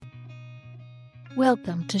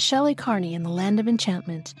Welcome to Shelley Carney in the Land of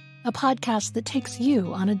Enchantment, a podcast that takes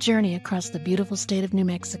you on a journey across the beautiful state of New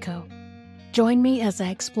Mexico. Join me as I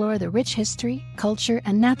explore the rich history, culture,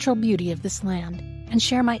 and natural beauty of this land and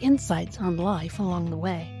share my insights on life along the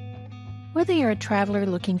way. Whether you're a traveler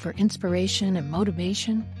looking for inspiration and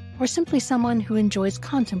motivation, or simply someone who enjoys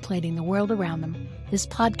contemplating the world around them, this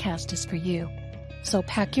podcast is for you. So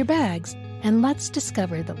pack your bags and let's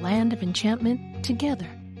discover the Land of Enchantment together.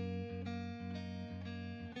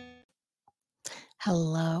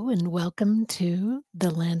 Hello and welcome to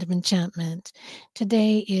the Land of Enchantment.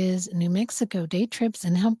 Today is New Mexico Day Trips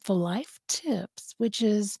and Helpful Life Tips, which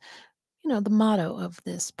is, the motto of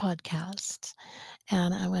this podcast.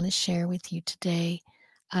 And I want to share with you today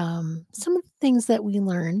some of the things that we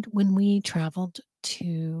learned when we traveled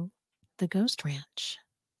to the Ghost Ranch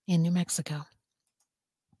in New Mexico.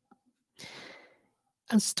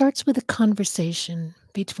 It starts with a conversation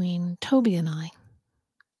between Toby and I.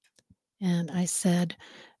 And I said,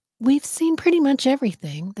 "We've seen pretty much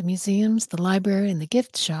everything, the museums, the library, and the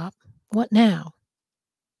gift shop. What now?"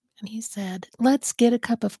 And he said, "Let's get a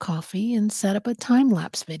cup of coffee and set up a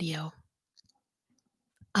time-lapse video."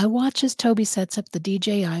 I watch as Toby sets up the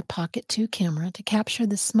DJI Pocket 2 camera to capture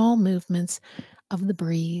the small movements of the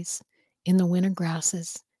breeze in the winter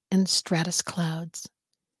grasses and stratus clouds.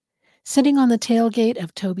 Sitting on the tailgate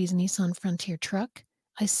of Toby's Nissan Frontier truck,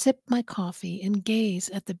 I sip my coffee and gaze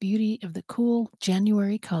at the beauty of the cool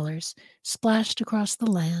January colors splashed across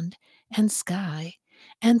the land and sky,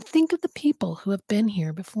 and think of the people who have been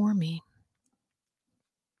here before me.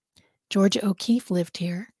 Georgia O'Keeffe lived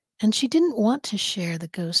here, and she didn't want to share the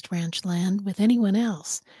Ghost Ranch land with anyone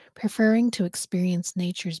else, preferring to experience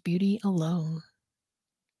nature's beauty alone.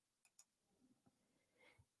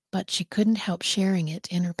 But she couldn't help sharing it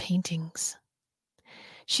in her paintings.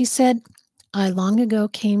 She said, "I long ago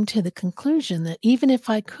came to the conclusion that even if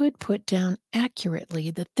I could put down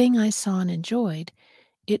accurately the thing I saw and enjoyed,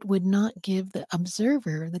 it would not give the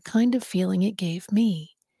observer the kind of feeling it gave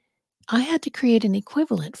me. I had to create an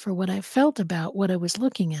equivalent for what I felt about what I was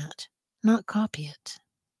looking at, not copy it."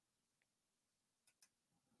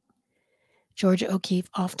 Georgia O'Keeffe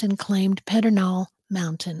often claimed Pedernal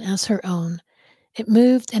Mountain as her own. It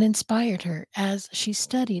moved and inspired her as she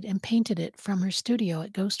studied and painted it from her studio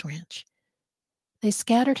at Ghost Ranch. They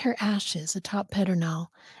scattered her ashes atop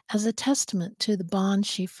Pedernal as a testament to the bond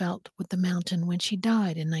she felt with the mountain when she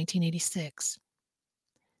died in 1986.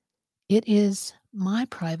 "It is my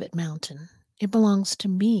private mountain. It belongs to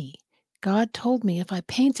me. God told me if I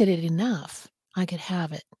painted it enough, I could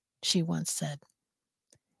have it," she once said.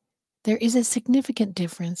 There is a significant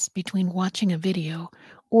difference between watching a video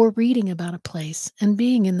or reading about a place and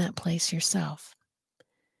being in that place yourself.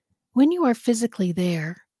 When you are physically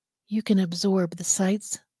there, you can absorb the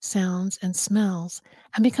sights, sounds, and smells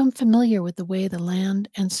and become familiar with the way the land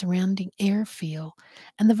and surrounding air feel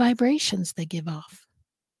and the vibrations they give off.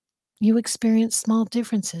 You experience small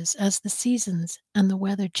differences as the seasons and the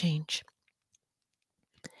weather change.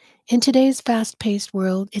 In today's fast-paced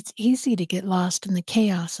world, it's easy to get lost in the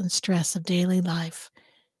chaos and stress of daily life.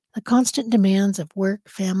 The constant demands of work,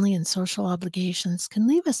 family, and social obligations can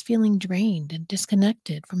leave us feeling drained and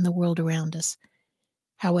disconnected from the world around us.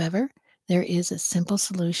 However, there is a simple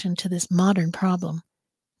solution to this modern problem: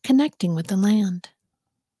 connecting with the land.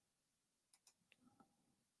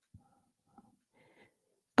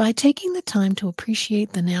 By taking the time to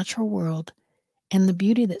appreciate the natural world and the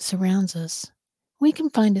beauty that surrounds us, we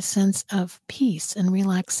can find a sense of peace and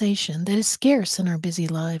relaxation that is scarce in our busy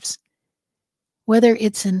lives. Whether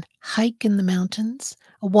it's a hike in the mountains,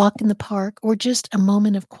 a walk in the park, or just a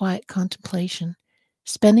moment of quiet contemplation,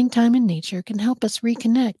 spending time in nature can help us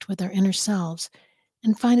reconnect with our inner selves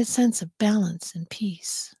and find a sense of balance and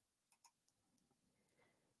peace.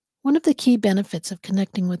 One of the key benefits of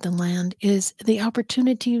connecting with the land is the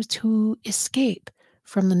opportunity to escape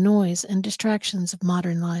from the noise and distractions of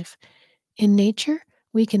modern life. In nature,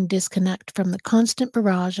 we can disconnect from the constant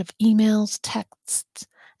barrage of emails, texts,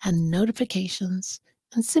 and notifications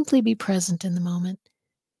and simply be present in the moment.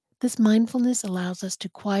 This mindfulness allows us to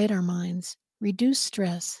quiet our minds, reduce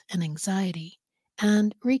stress and anxiety,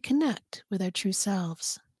 and reconnect with our true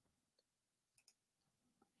selves.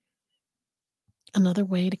 Another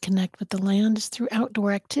way to connect with the land is through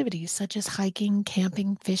outdoor activities such as hiking,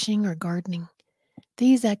 camping, fishing, or gardening.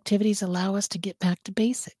 These activities allow us to get back to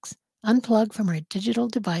basics, unplug from our digital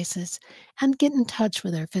devices, and get in touch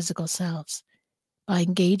with our physical selves. By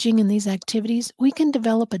engaging in these activities, we can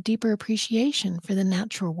develop a deeper appreciation for the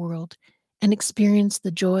natural world and experience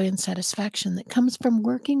the joy and satisfaction that comes from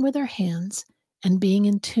working with our hands and being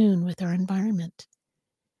in tune with our environment.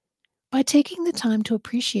 By taking the time to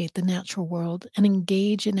appreciate the natural world and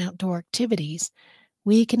engage in outdoor activities,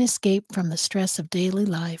 we can escape from the stress of daily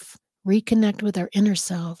life, reconnect with our inner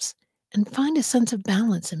selves, and find a sense of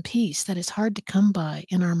balance and peace that is hard to come by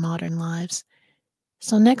in our modern lives.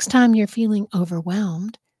 So, next time you're feeling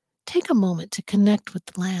overwhelmed, take a moment to connect with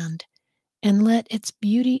the land and let its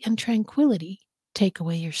beauty and tranquility take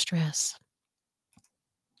away your stress.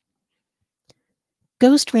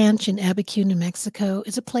 Ghost Ranch in Abiquiu, New Mexico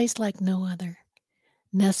is a place like no other.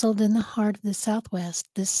 Nestled in the heart of the Southwest,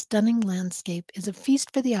 this stunning landscape is a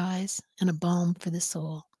feast for the eyes and a balm for the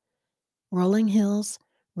soul. Rolling hills,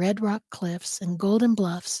 red rock cliffs, and golden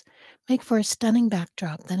bluffs make for a stunning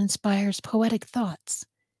backdrop that inspires poetic thoughts.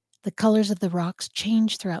 The colors of the rocks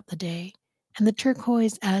change throughout the day, and the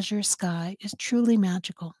turquoise azure sky is truly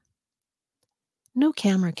magical. No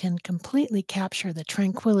camera can completely capture the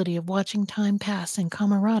tranquility of watching time pass in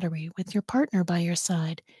camaraderie with your partner by your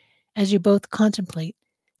side as you both contemplate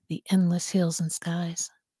the endless hills and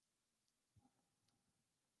skies.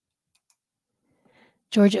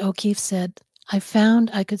 Georgia O'Keeffe said, "I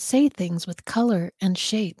found I could say things with color and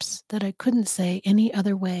shapes that I couldn't say any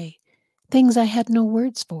other way, things I had no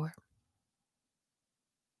words for."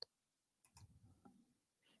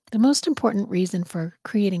 The most important reason for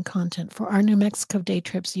creating content for our New Mexico Day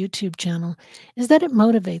Trips YouTube channel is that it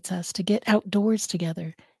motivates us to get outdoors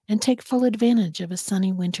together and take full advantage of a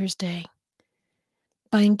sunny winter's day.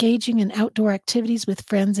 By engaging in outdoor activities with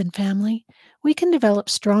friends and family, we can develop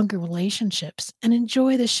stronger relationships and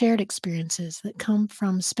enjoy the shared experiences that come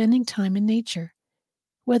from spending time in nature.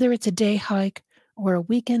 Whether it's a day hike or a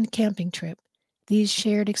weekend camping trip, these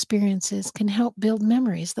shared experiences can help build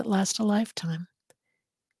memories that last a lifetime.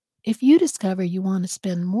 If you discover you want to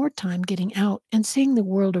spend more time getting out and seeing the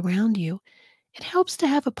world around you, it helps to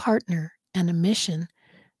have a partner and a mission,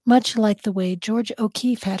 much like the way Georgia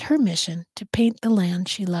O'Keeffe had her mission to paint the land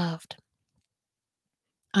she loved.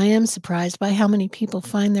 I am surprised by how many people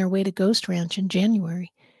find their way to Ghost Ranch in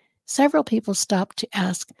January. Several people stopped to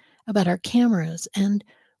ask about our cameras and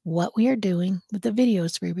what we are doing with the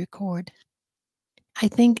videos we record. I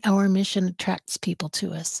think our mission attracts people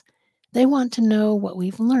to us. They want to know what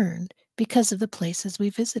we've learned because of the places we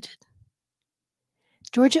visited.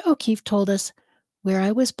 Georgia O'Keeffe told us, "Where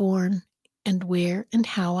I was born and where and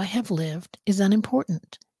how I have lived is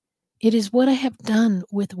unimportant. It is what I have done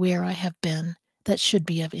with where I have been that should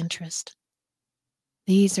be of interest."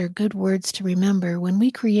 These are good words to remember when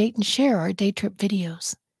we create and share our day trip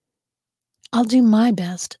videos. I'll do my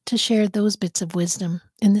best to share those bits of wisdom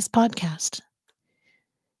in this podcast.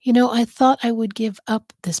 I thought I would give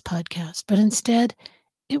up this podcast, but instead,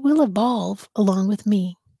 it will evolve along with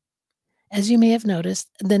me. As you may have noticed,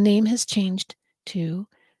 the name has changed to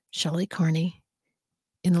Shelley Carney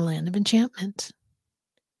in the Land of Enchantment.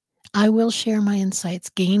 I will share my insights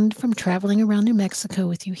gained from traveling around New Mexico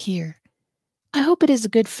with you here. I hope it is a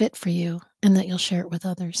good fit for you and that you'll share it with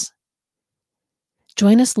others.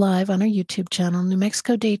 Join us live on our YouTube channel, New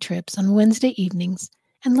Mexico Day Trips, on Wednesday evenings,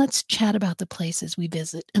 and let's chat about the places we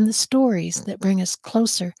visit and the stories that bring us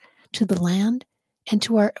closer to the land and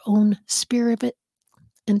to our own spirit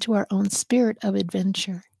of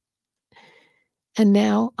adventure. And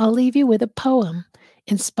now I'll leave you with a poem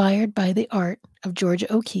inspired by the art of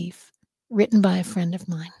Georgia O'Keeffe, written by a friend of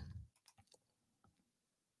mine.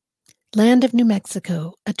 Land of New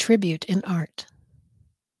Mexico, a tribute in art.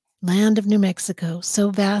 Land of New Mexico,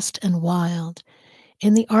 so vast and wild,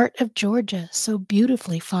 in the art of Georgia, so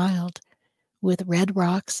beautifully filed, with red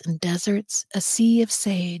rocks and deserts, a sea of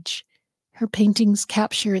sage. Her paintings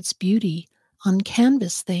capture its beauty, on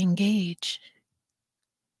canvas they engage.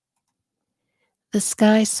 The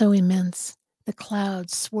sky so immense, the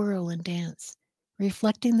clouds swirl and dance,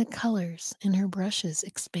 reflecting the colors in her brush's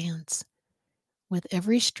expanse. With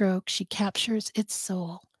every stroke she captures its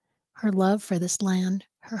soul, her love for this land,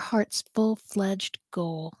 her heart's full-fledged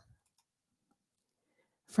goal.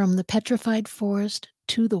 From the petrified forest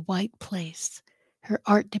to the white place, her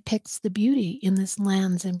art depicts the beauty in this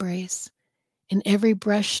land's embrace. In every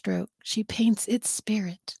brushstroke she paints its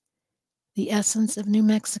spirit, the essence of New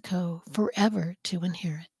Mexico forever to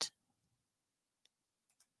inherit.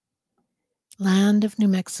 Land of New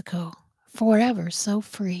Mexico, forever so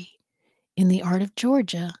free, in the art of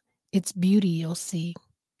Georgia, its beauty you'll see.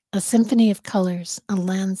 A symphony of colors, a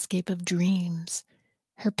landscape of dreams.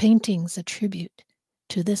 Her paintings a tribute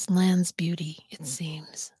to this land's beauty, it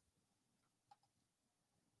seems.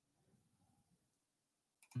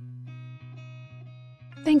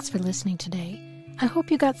 Thanks for listening today. I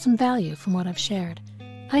hope you got some value from what I've shared.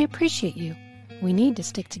 I appreciate you. We need to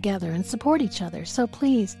stick together and support each other, so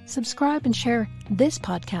please subscribe and share this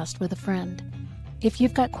podcast with a friend. If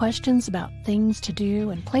you've got questions about things to do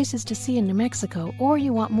and places to see in New Mexico, or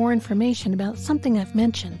you want more information about something I've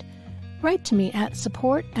mentioned, write to me at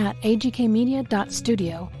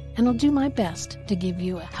support@agkmedia.studio, and I'll do my best to give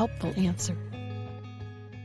you a helpful answer.